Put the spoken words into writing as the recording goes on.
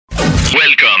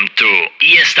to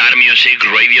E-Star Music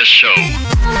Radio Show.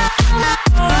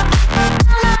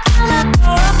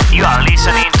 You are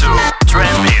listening to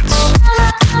TRENDBEATS.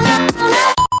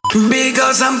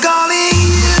 Because I'm calling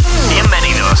you.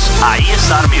 Bienvenidos a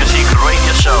E-Star Music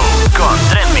Radio Show con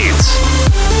TRENDBEATS.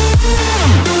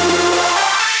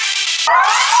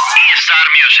 E-Star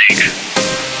Music.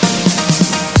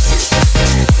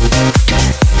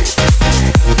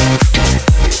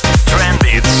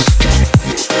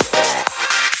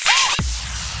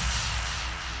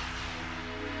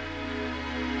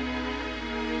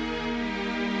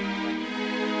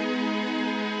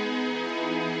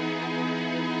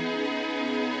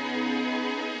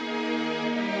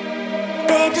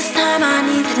 This time I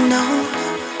need to know,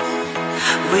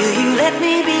 will you let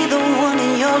me be the one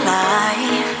in your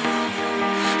life?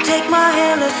 Take my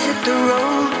hand, let's hit the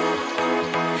road.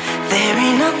 There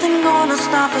ain't nothing gonna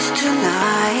stop us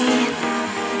tonight.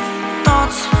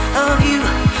 Thoughts of you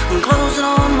closing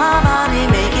on my body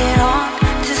make it hard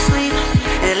to sleep.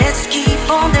 And let's keep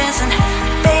on dancing.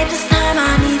 Babe, this time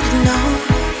I need to know,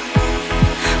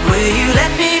 will you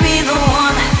let me be the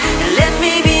one? And let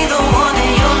me be the one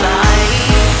in your life.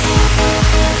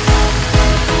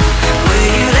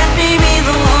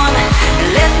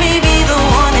 Let me be the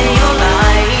one in your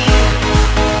life.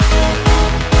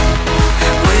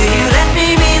 Will you let me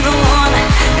be the one?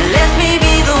 Let me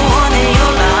be the one in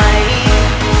your life.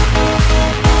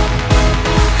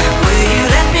 Will you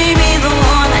let me be the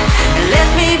one? Let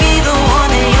me be the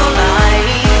one in your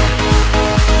life.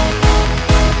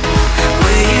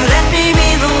 Will you let me be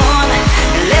the one?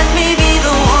 Let me be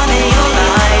the one in your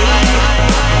life.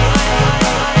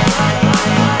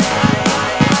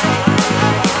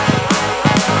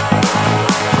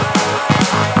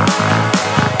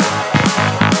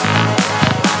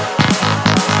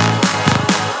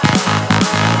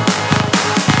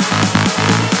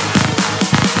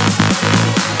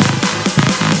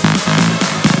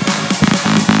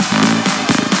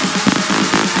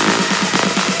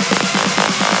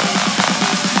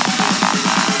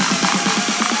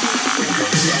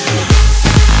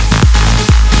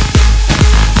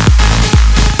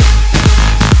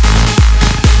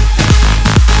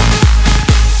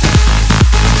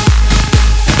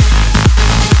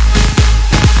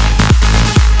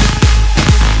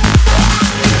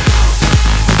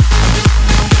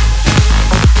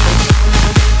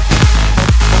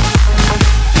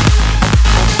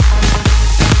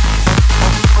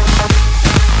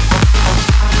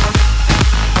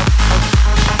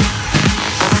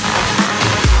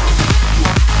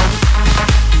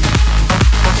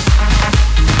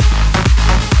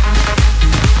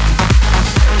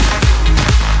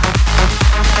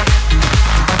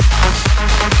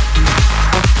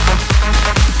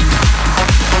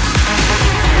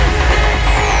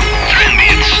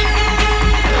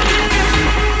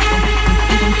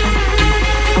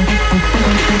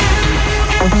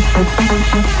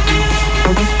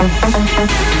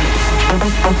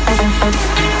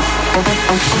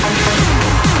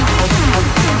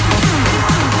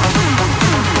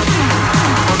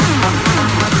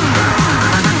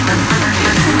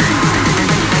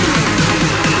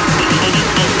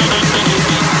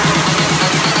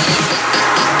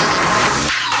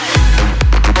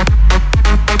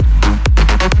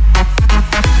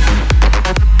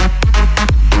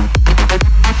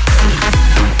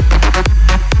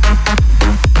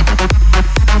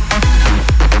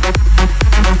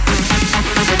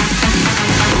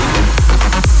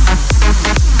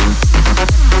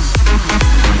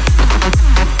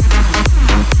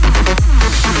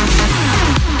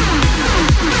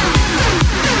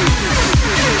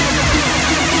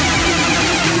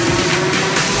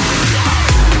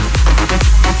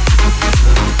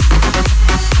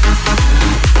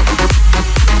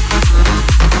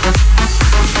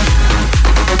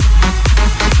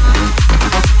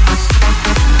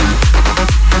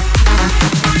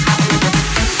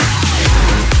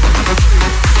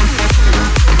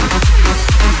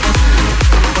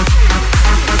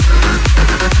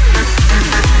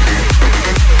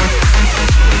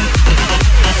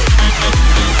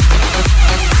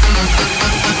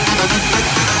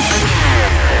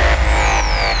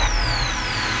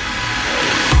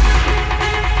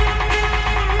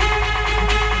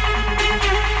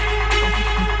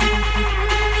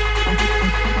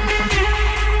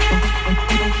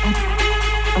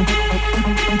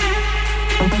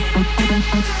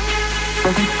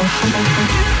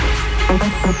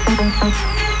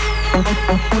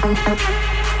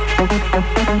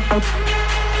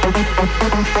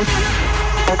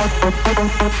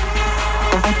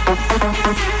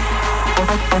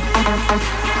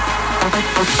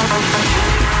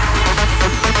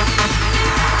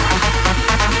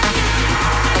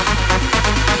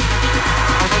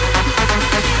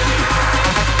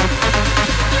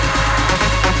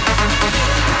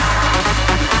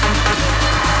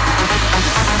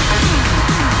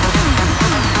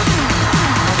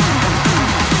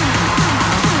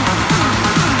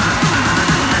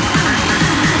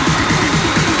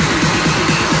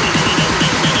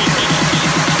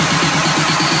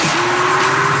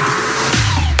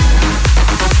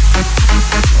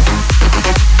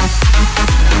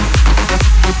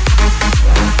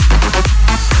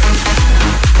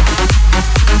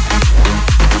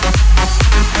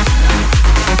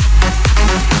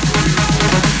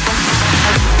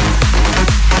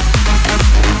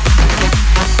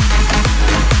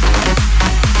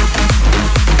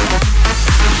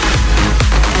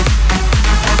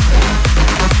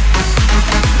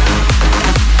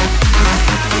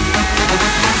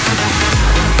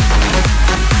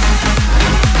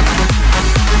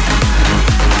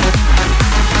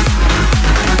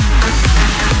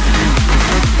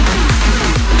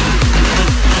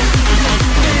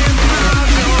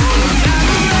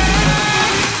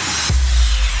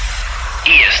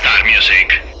 E-Star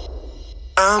Music.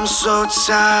 I'm so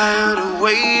tired of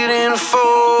waiting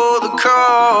for the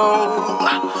call.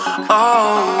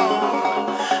 Oh,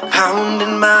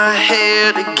 pounding my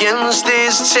head against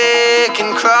this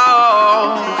ticking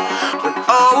clock. When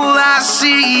all I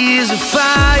see is a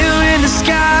fire in the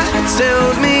sky that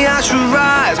tells me I should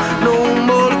rise. No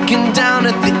more looking down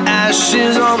at the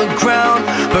ashes on the ground.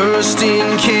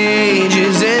 Bursting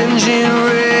cages, engine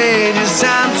rage. It's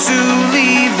time to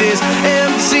leave this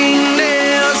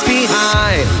emptiness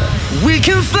behind. We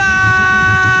can fly.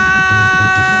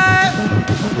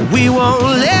 We won't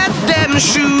let them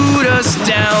shoot us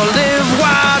down. Live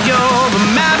wild, you're a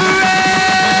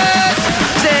maverick.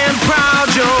 Stand proud,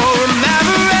 you're a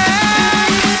maverick.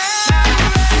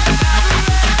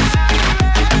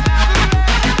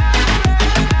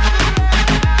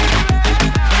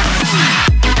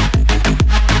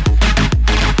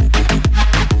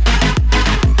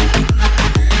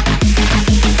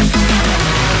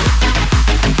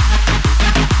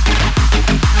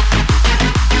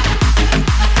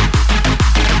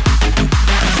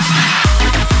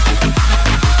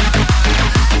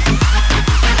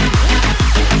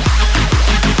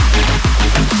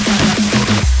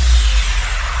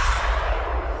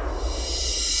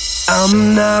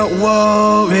 I'm not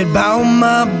worried about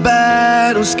my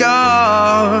battle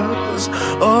scars.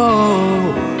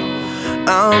 Oh,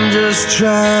 I'm just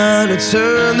trying to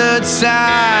turn the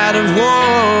tide of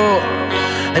war.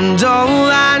 And all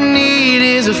I need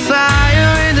is a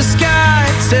fire in the sky.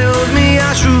 It tells me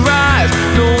I should rise.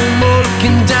 No more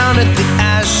looking down at the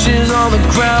ashes on the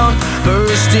ground.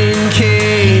 Bursting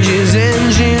cages,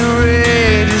 engine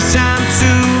rage. It's time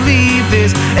to leave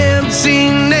this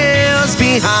emptiness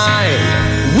behind.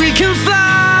 We can fly.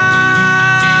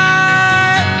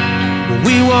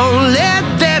 We won't let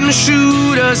them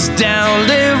shoot us down.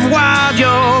 Live wild,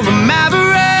 you're a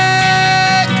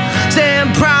maverick.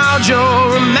 Stand proud,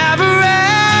 you're a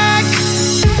maverick.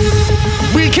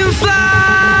 We can fly.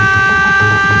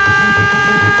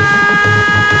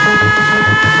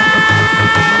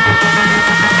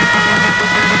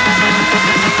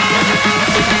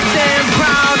 Stand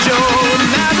proud, you're a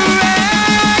maverick.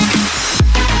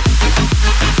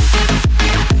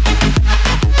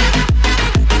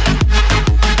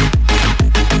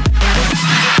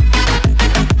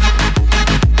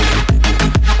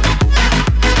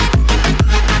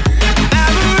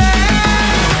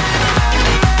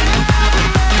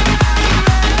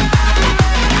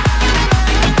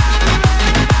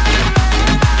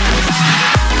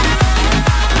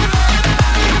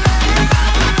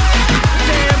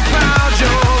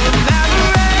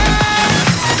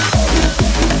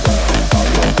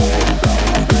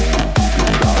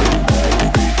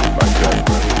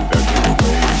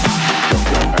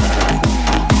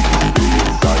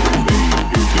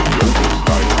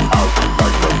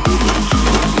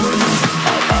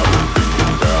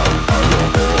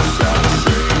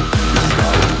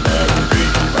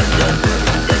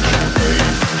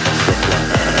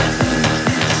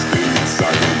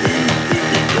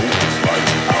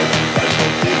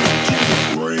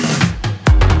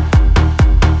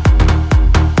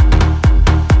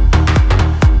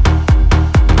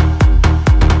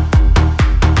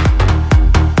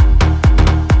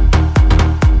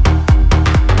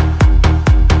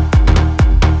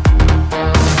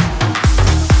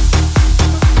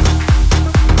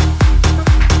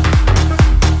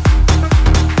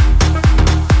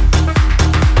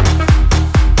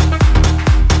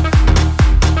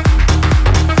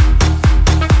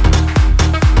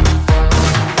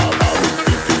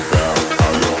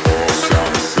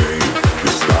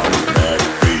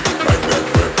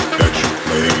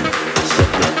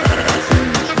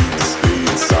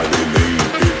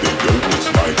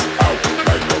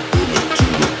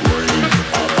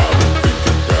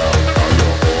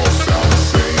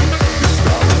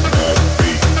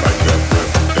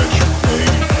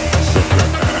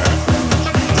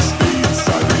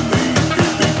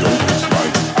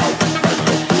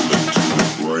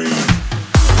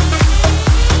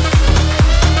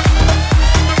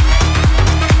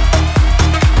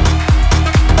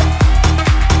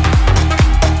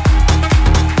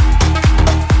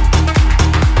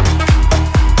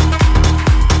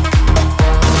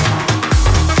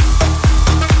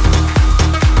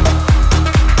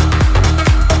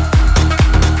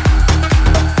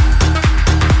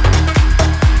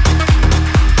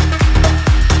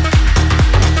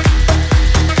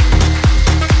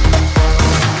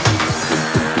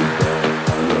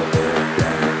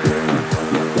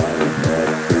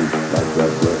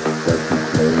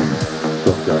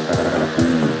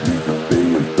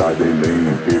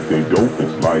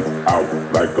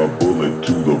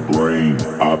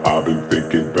 I've been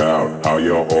thinking about how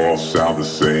y'all all sound the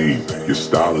same. Your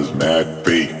style is mad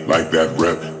fake, like that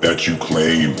rep that you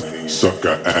claim.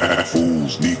 Sucker ass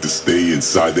fools need to stay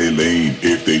inside their lane.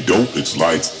 If they don't, it's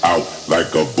lights out, like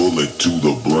a bullet to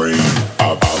the brain.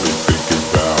 I've been thinking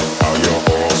about how y'all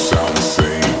all sound the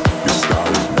same. Your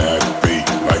style is mad fake,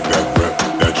 like that rep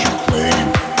that you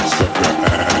claim. Sucker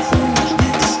ass fools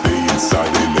need to stay inside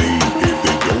their lane. If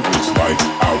they don't, it's lights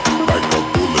out, like a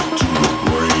bullet to the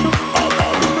brain.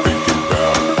 I've been thinking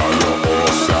about how y'all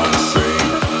all sound the same.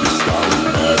 Your style is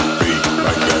mad fake,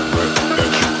 like that rep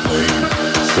that you claim.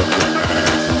 Sucker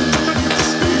ass fools need to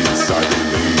stay inside their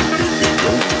lane. If they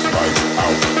don't, it's lights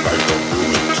out, like a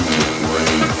bullet to the brain.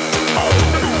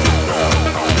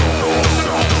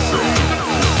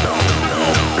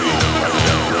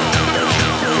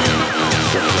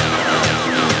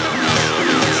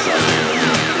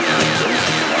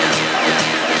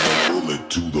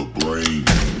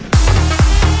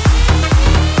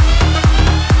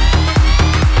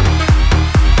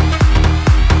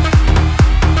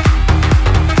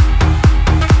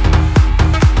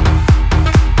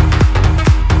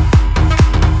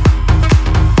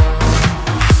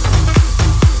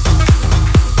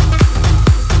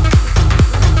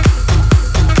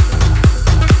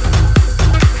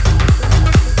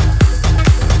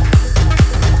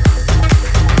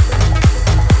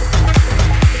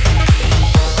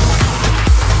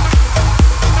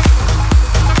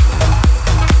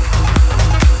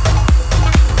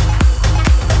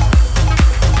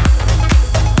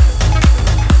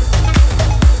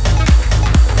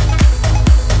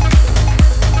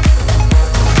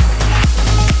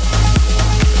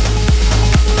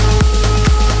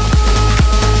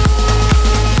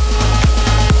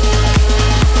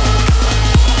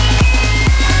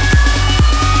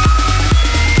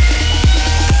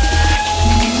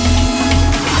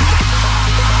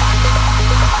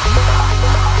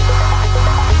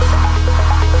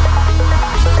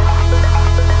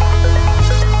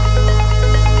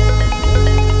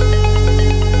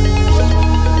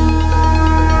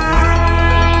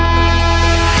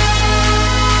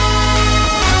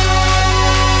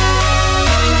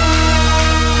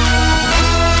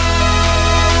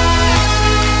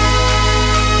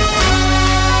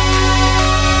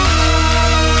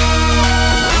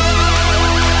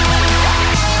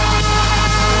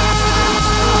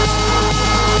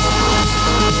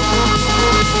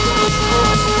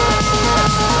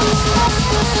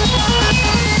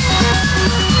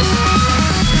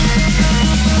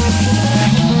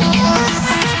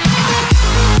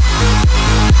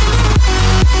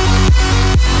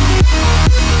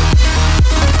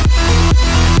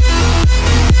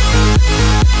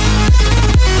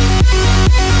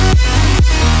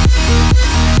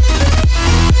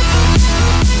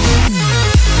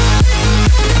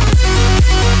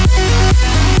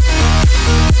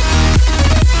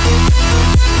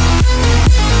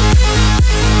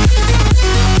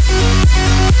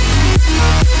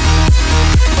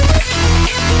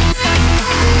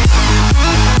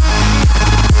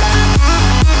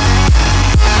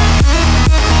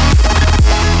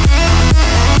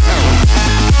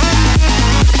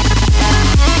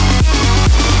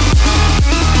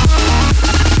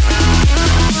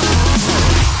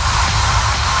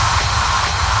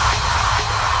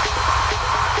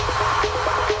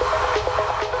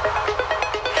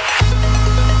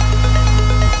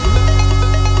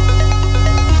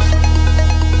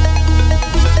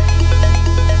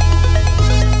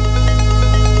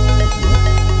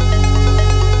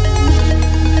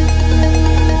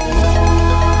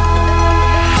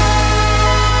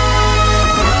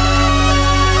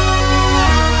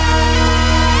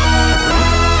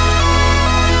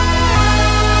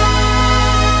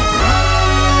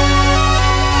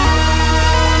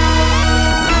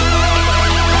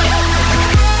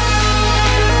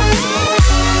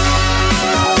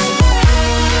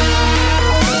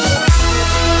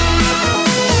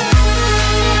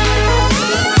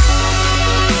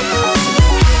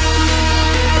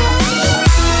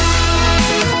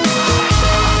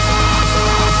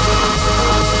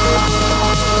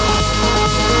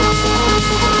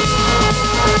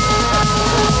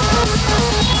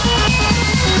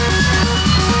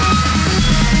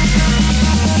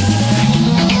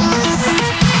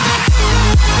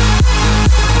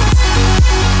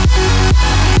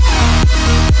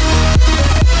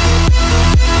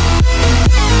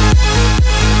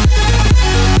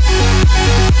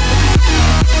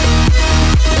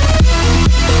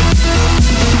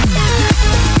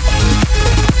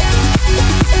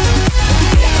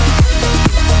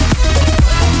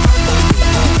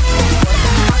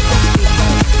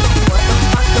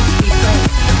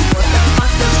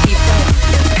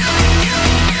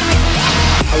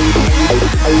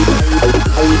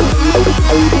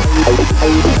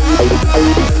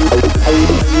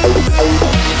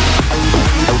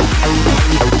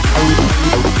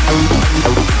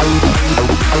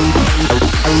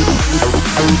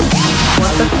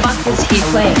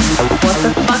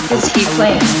 he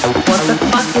playing? What the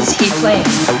fuck is he playing?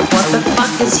 What the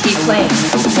fuck is he playing?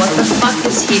 What the fuck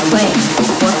is he playing?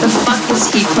 What the fuck is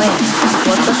he playing?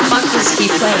 What the fuck is he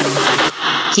playing?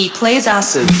 He plays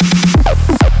acid.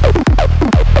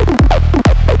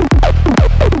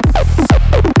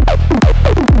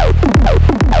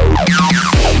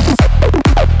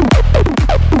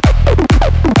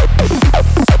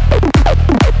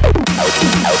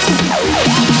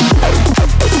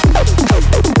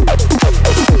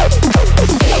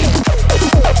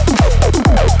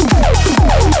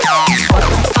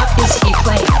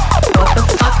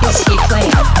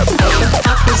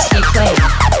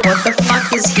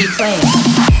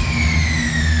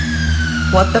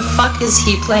 What the fuck is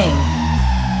he playing?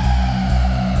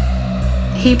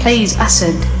 He plays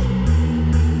acid.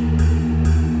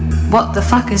 What the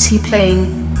fuck is he playing?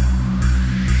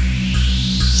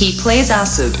 He plays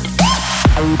acid.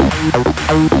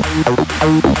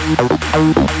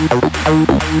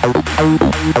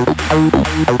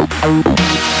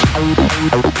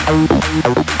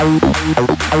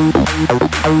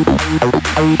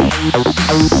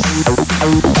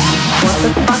 What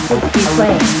the fuck is he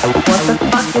playing? What the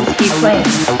fuck is he playing?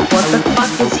 What the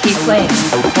fuck is he playing?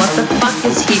 What the fuck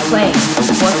is he playing?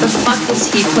 What the fuck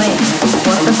is he playing?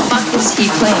 What the fuck is he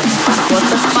playing? What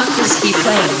the fuck is he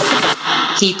playing?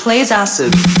 He plays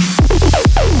acid.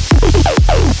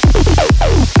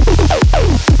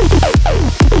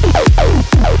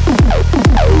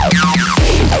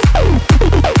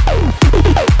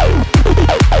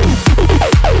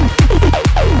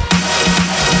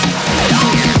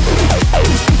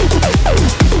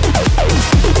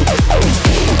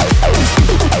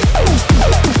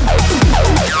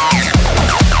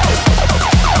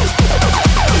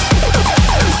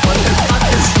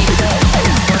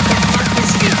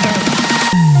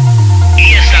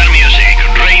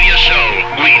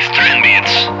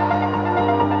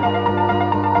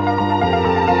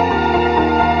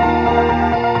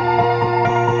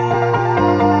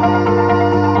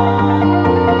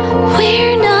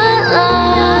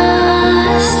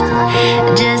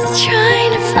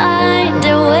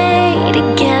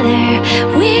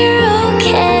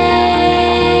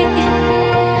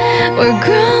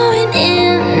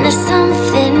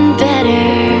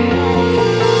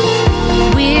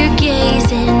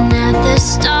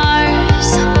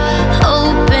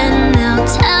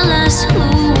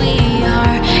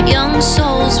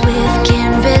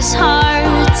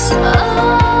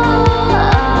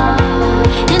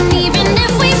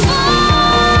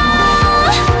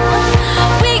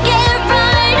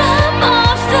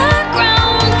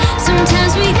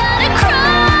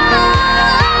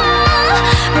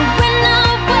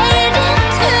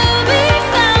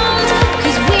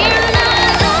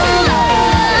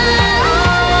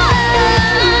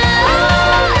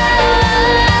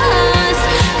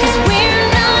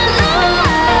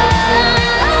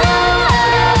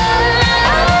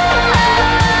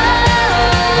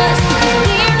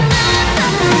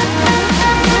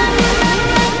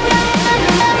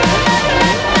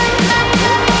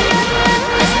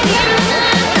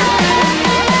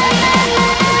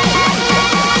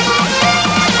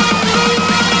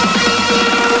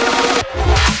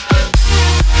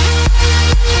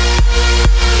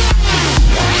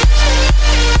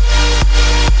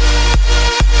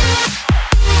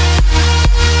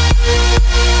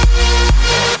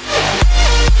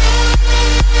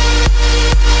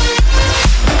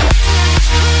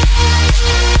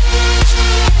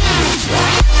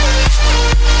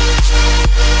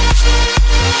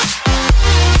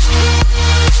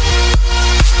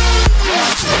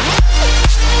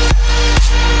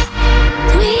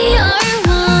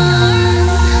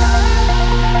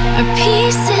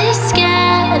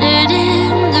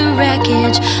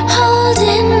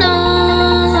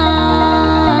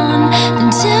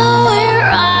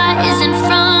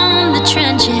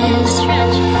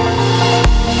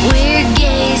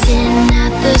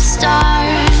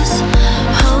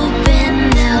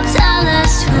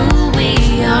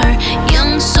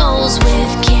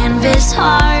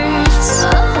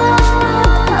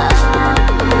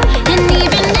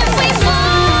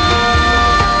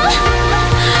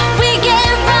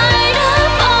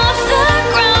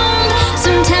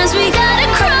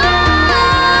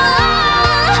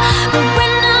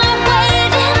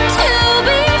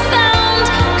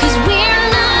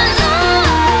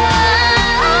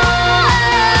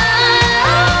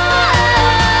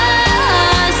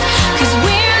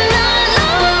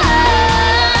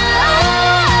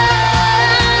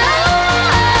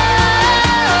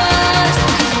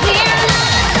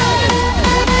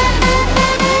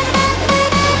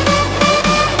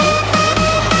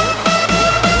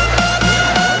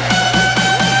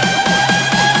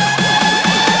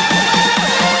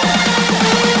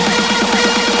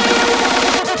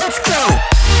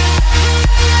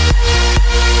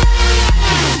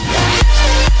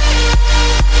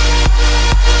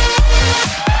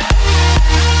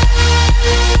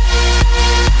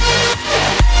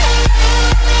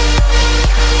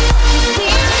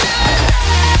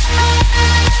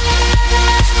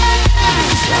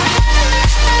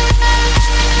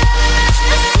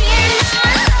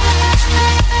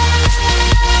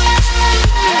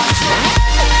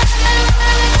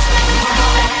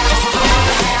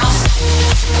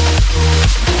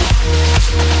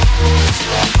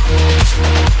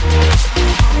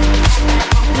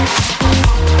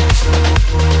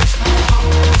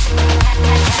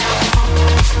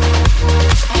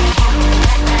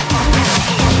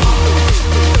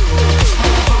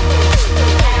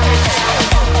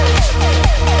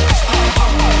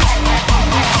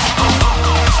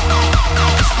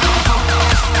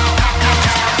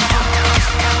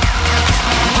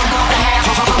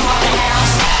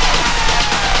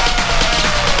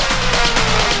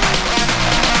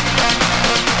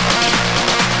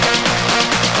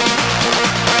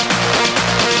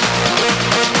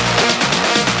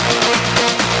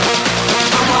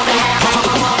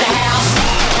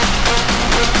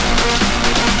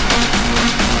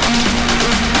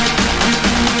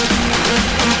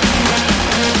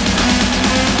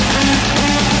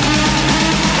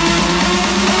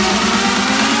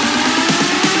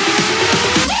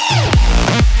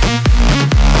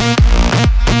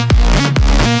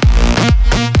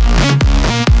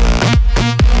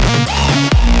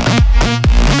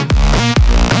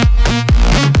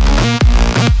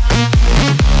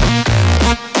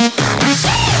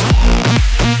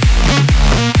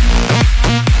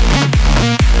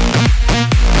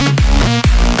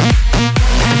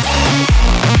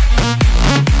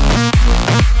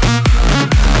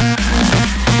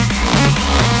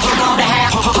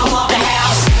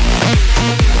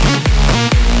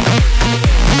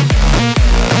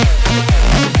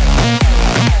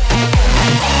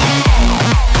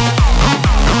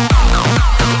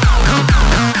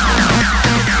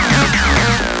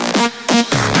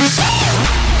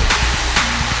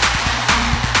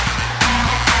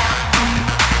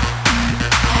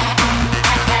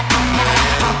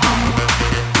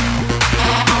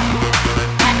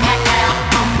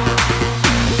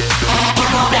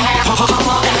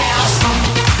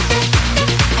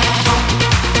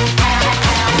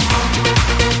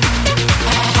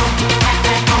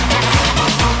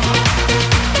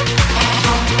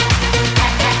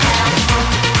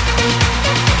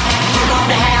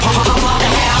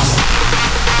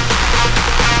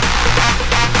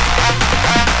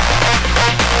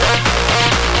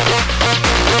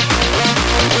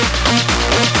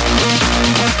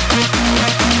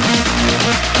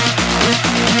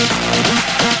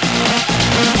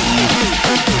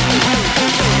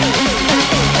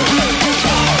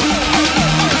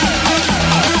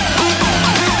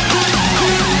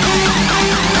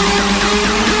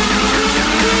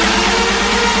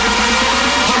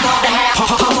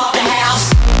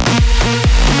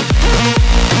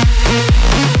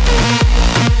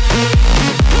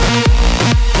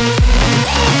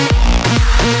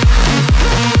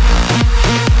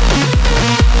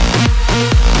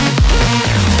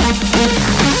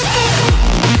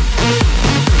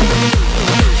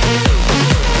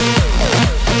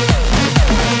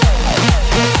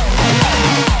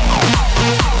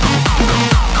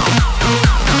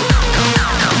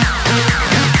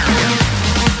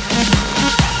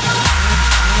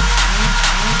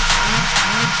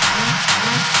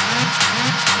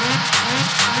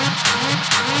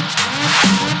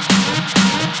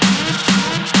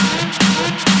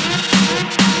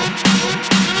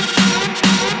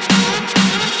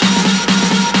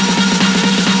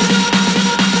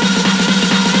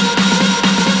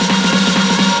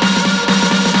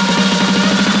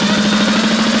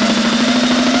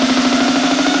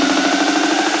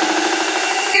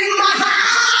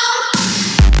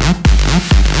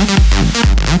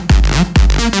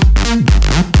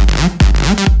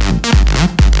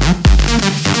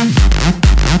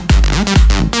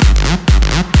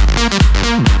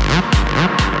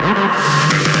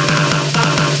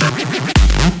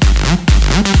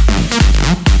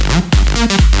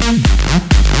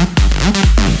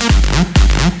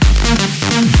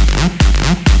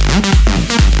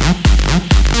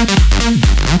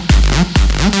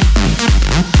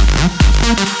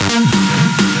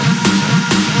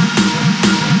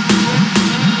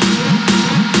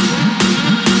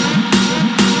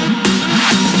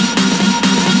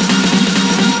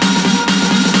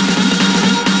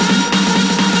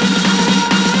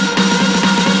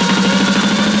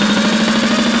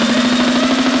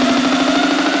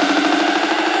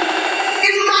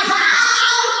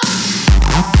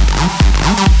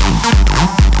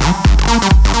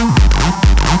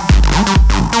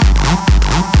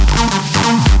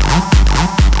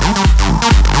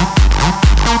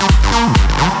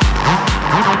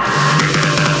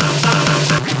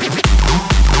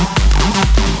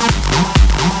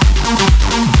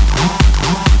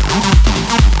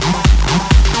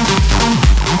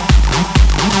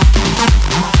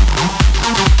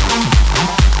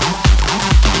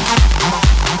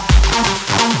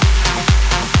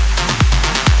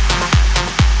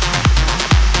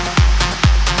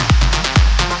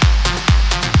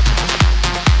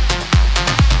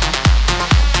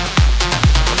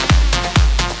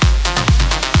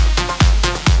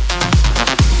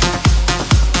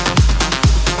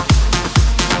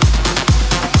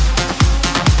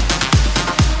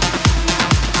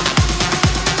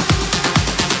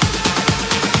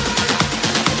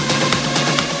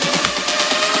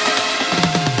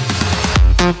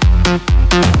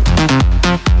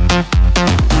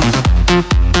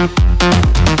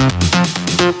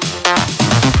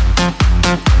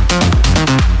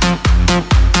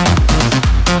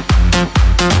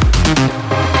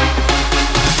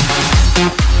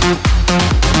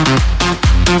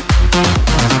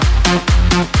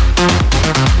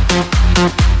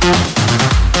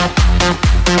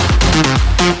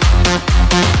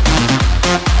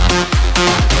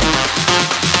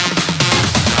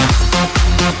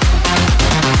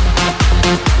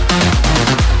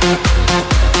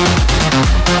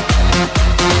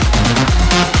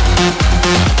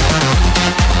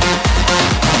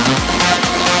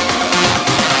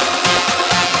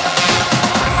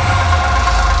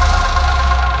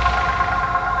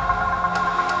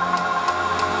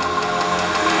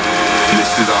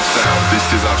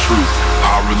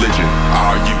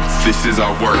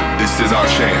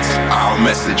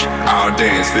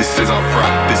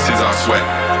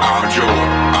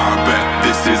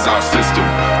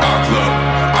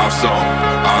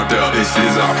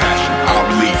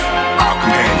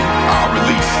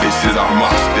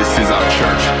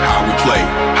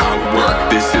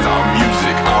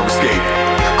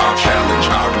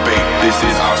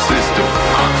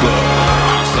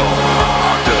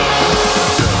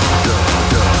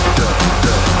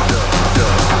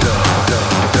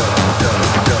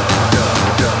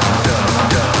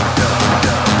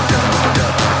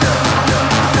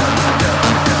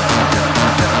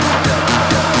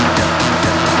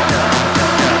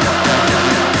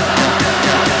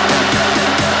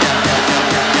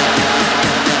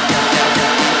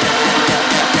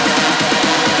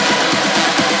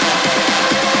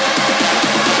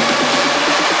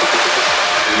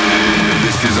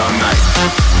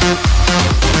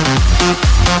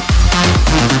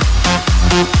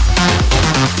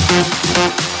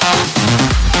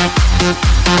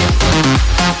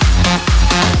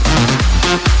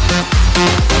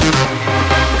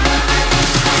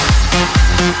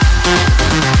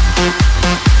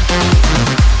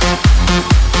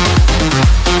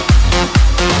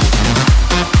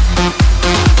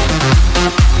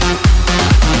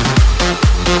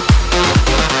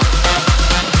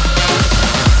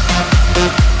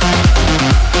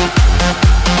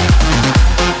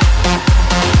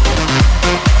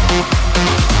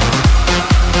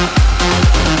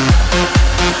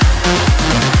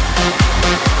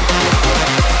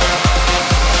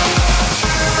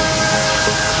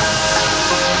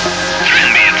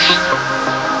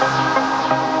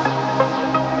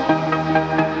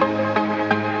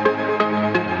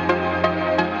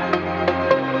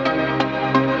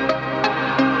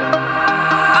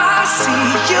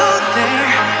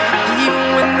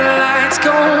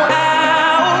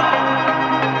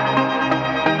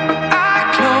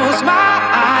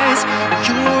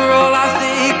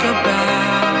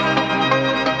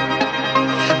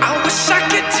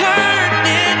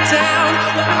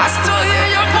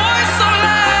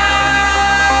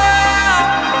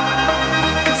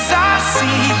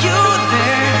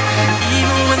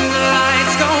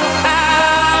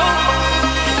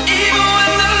 Even when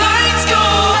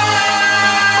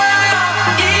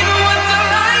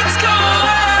the lights go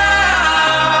out.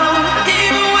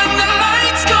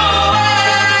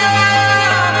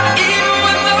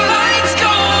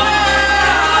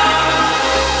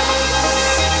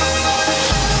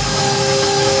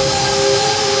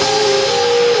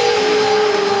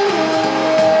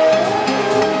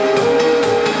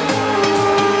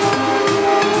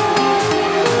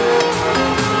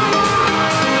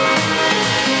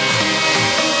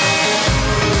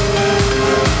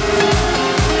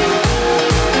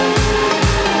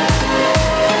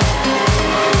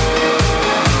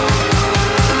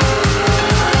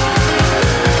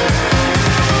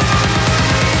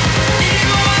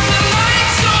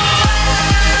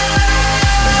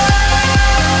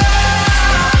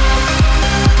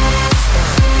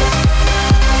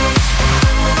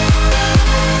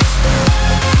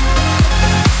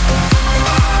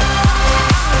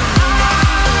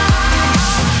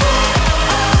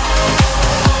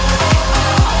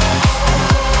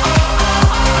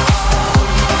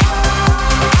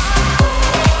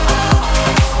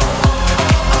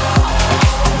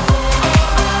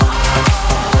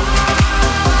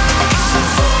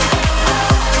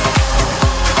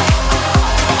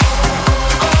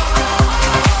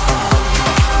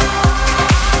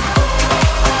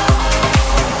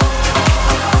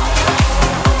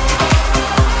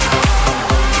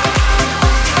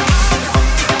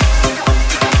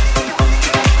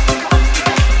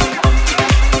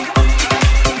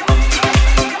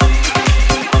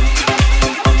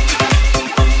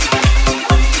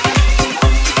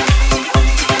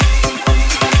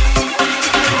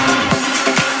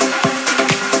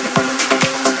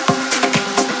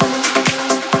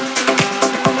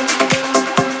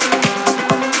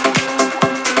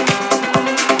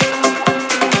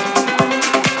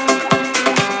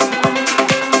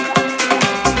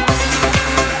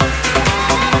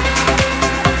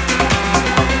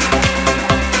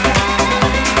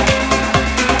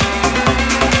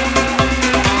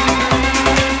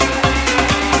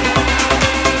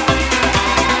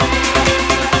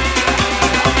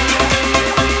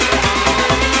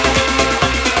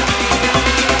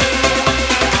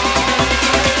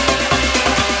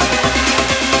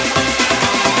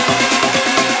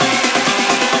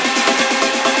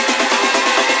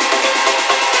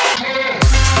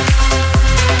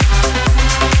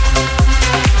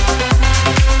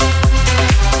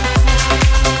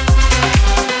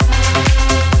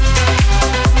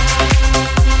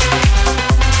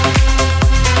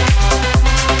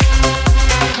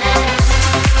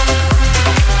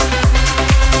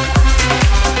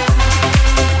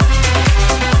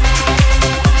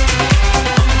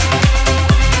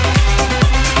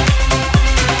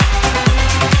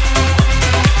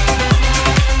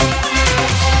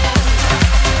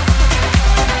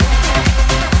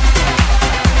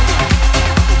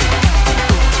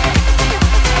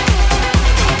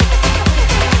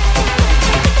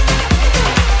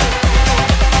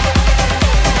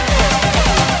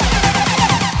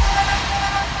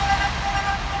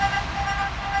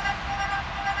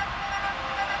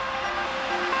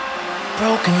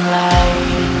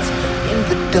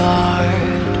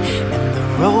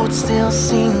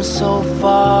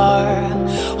 afar,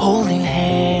 holding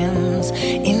hands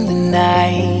in the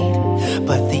night.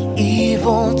 But the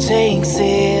evil takes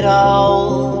it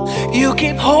all. You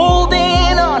keep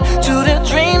holding on to the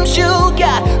dreams you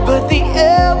got, but the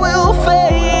air will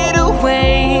fade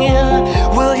away.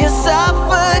 Will you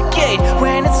suffocate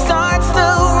when it starts to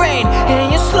rain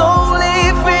and you slowly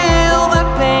feel the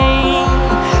pain?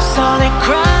 Solid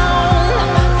ground,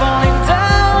 falling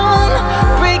down,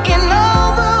 breaking all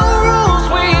the rules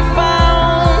we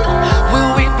found.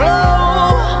 Will we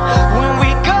blow when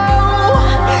we go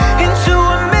into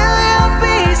a million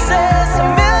pieces, a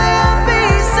million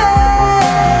pieces?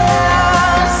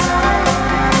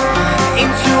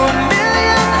 Into a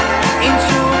million pieces.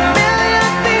 Into a million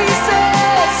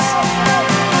pieces.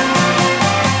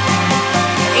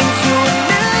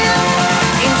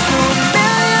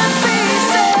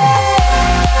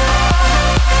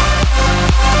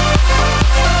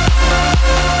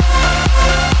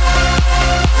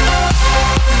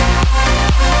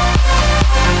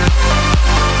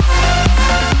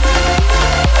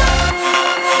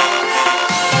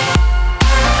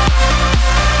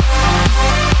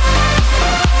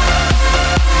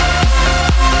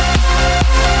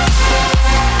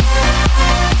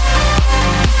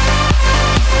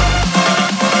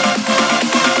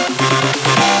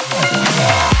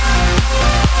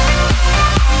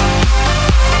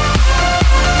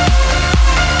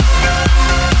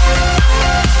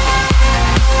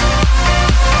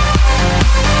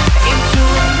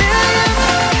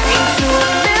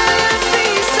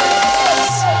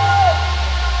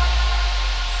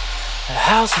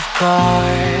 House of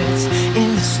cards in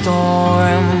the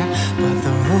storm, but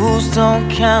the rules don't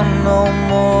count no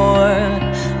more.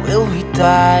 Will we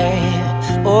die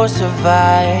or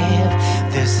survive?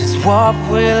 This is what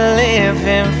we're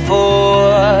living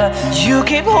for. You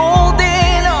keep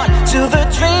holding on to the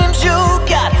dreams you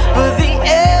got, but the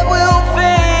air will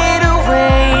fade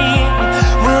away.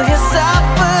 Will you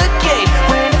suffocate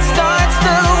when it starts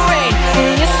to rain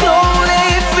and you slowly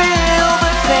feel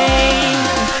the pain?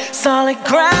 Solid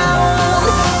ground,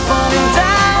 falling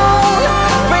down,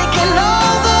 breaking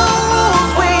all the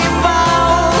rules we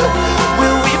found.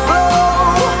 Will we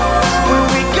blow when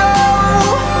we go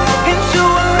into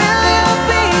a million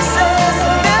pieces,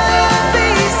 a million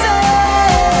pieces?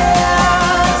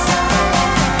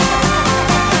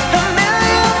 A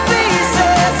million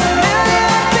pieces, a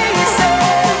million pieces.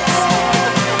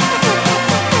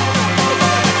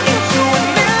 Into a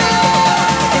million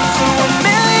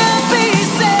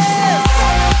pieces.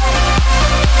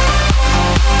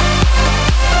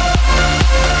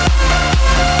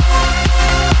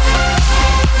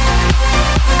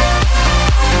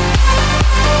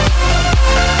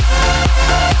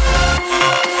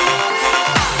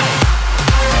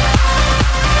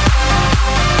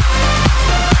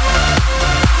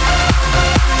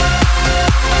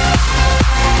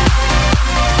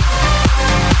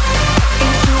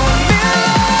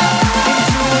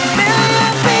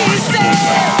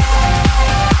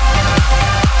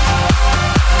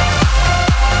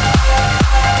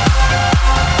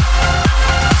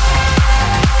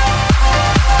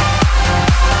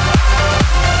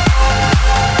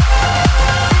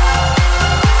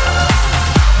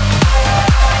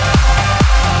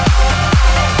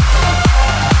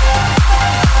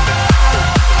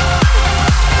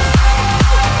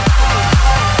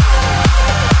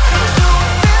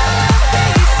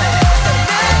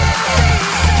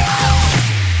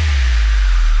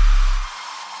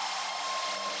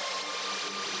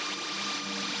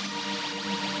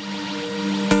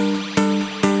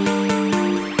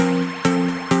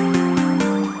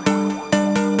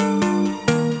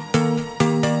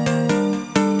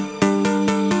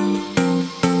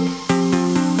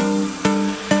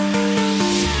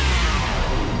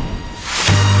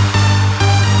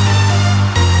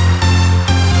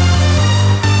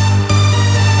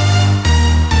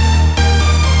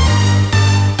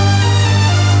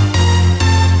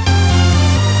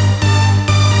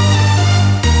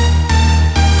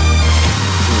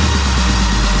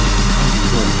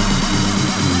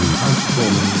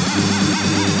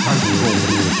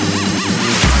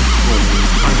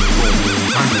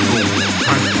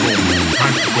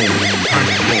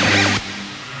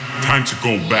 Time to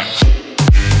go back.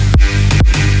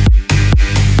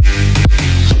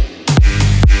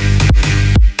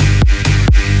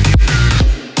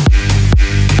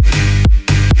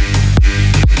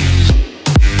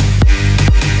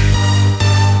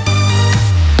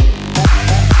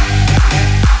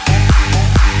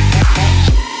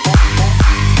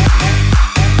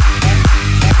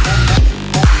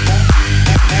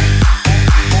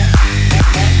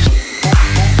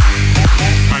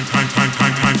 Time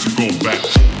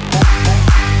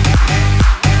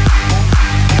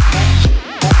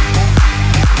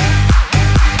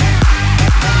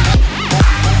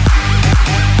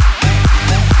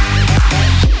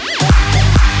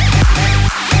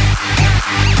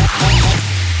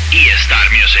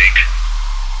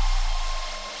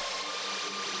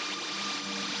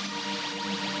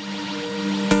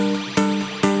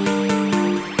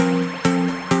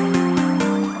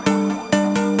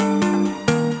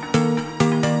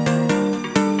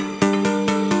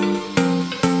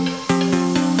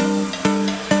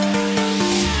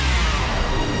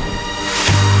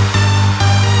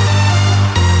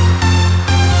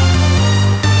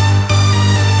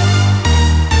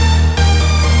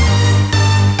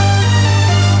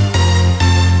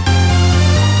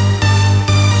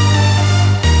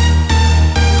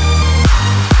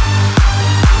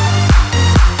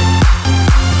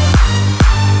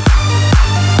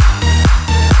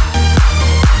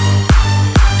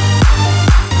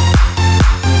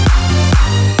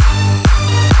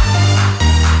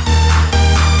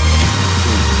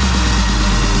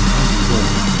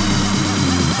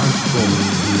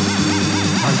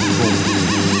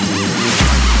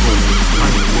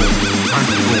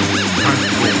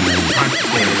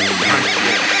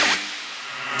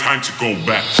Time to go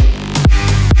back.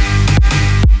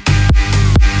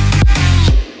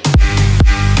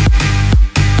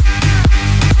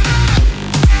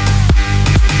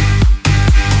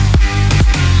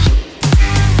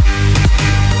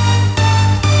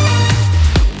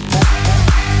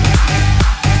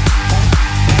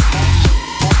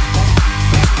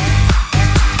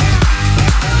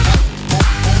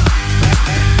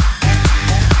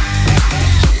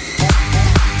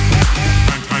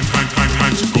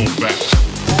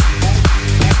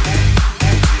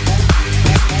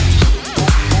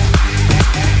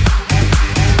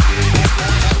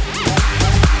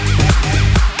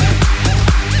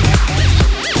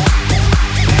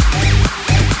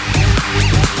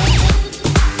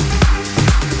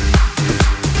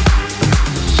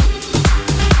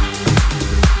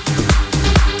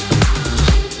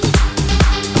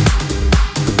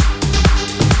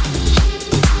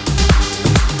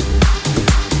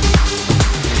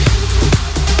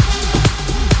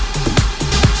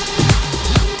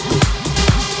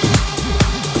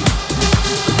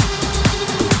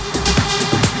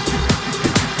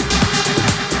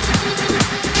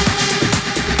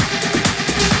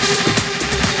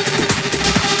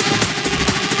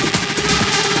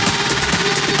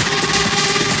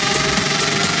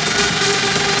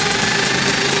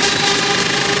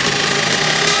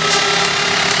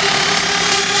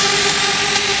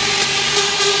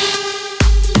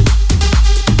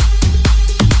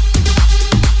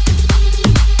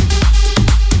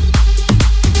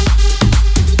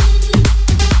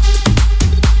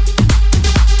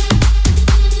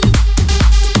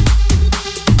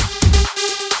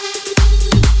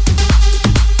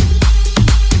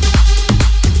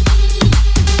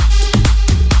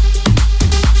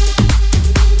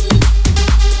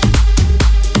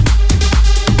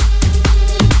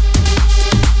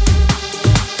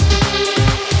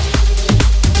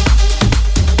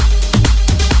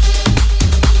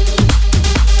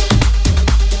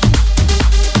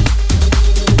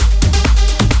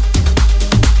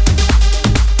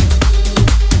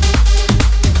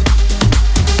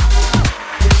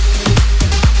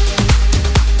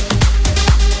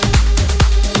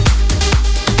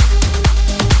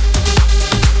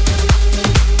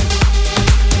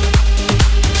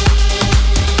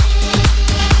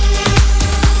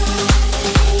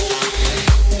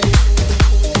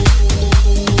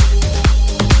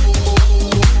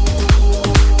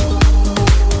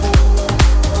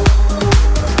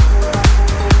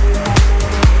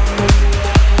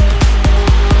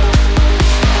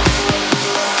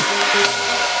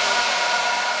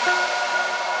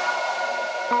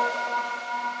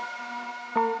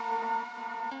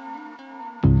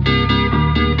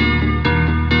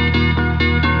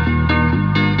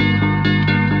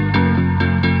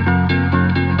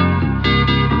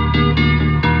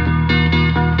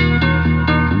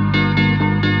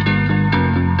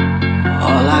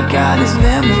 got is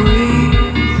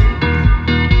memories.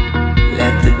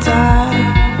 Let the tide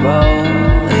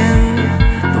roll in.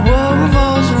 The world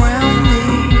revolves around me,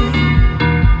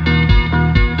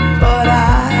 but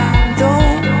I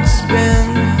don't spin,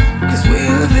 'cause we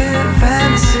live in a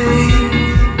fantasy.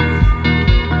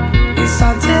 It's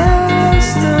our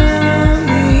destiny,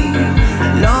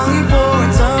 longing for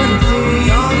eternity,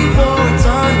 longing for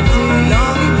eternity,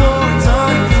 longing for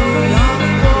eternity,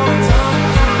 longing for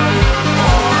eternity.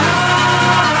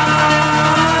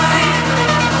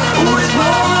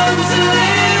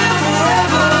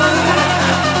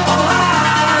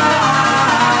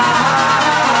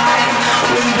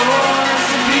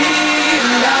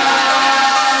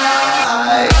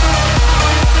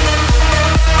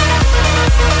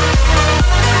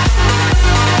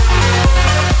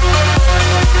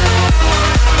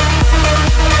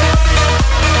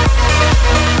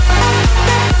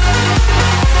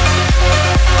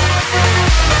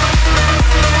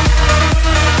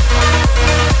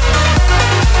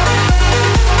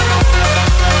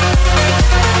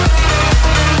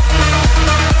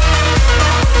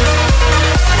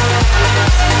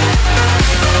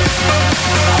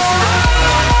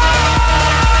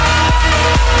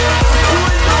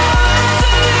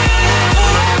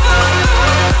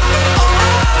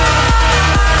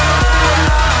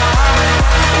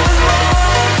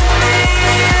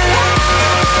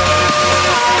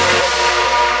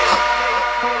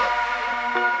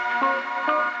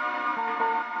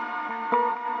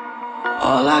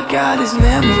 All I got is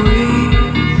memories.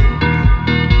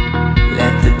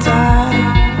 Let the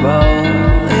tide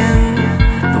roll in.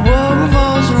 The world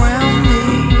revolves around me,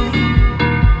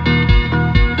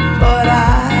 but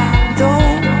I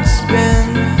don't spin,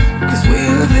 'cause we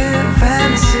live in a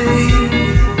fantasy.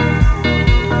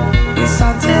 It's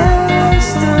our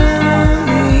destiny,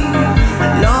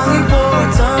 longing for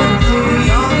eternity,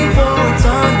 longing for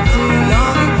eternity,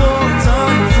 longing for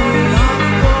eternity,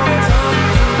 longing for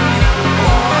eternity.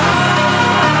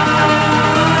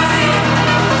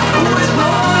 Who is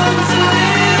born to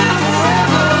live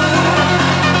forever?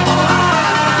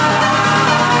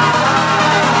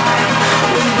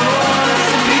 Was born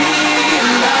to be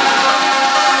alive.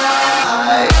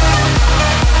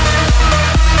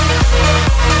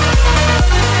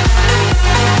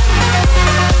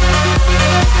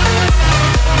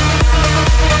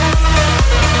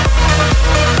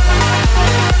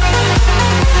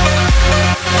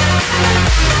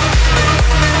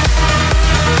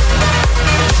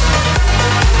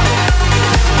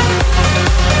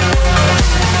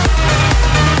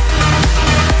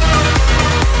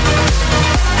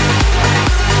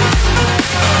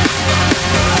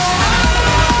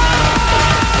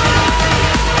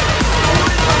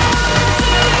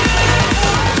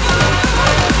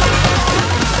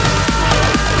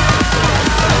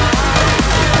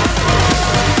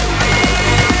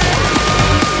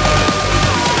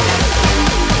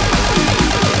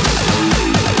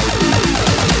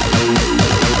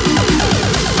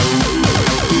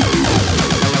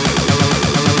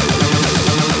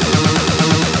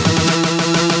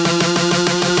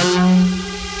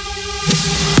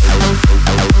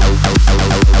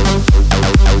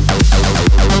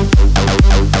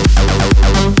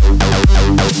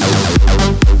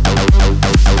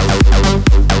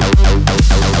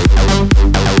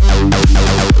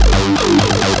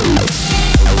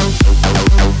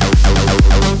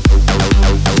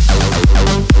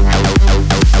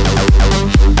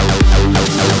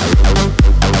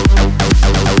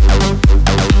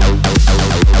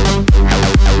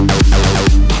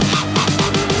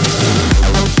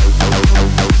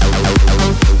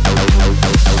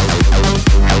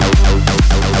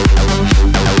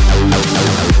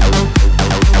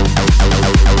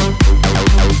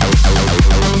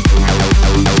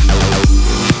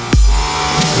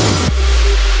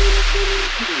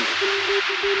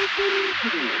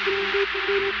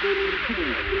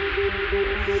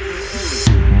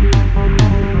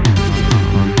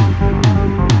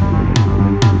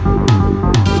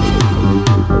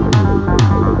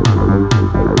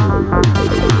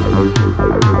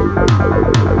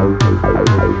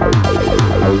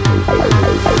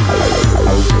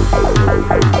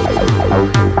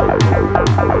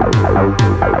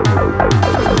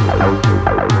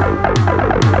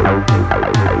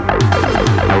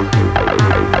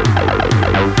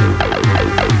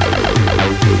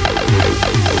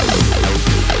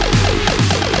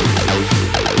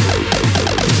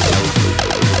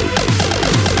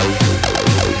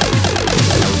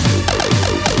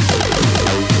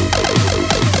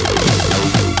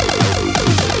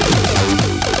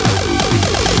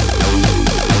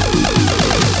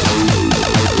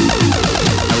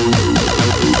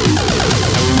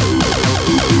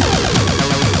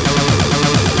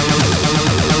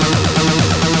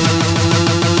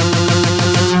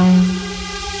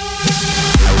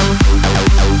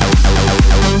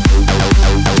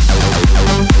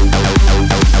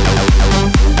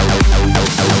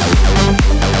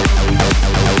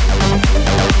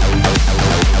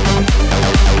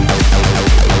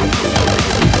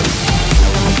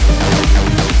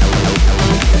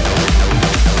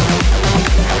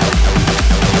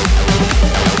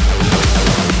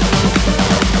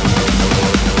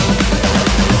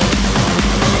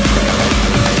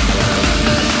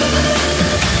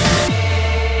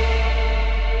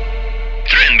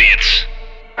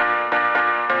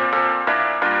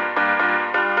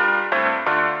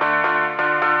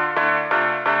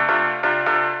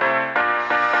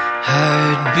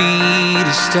 Heartbeat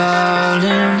is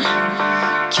stalling,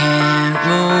 can't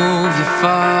move, you're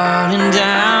falling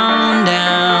down,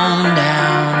 down,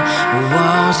 down.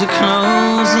 Walls are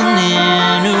closing in.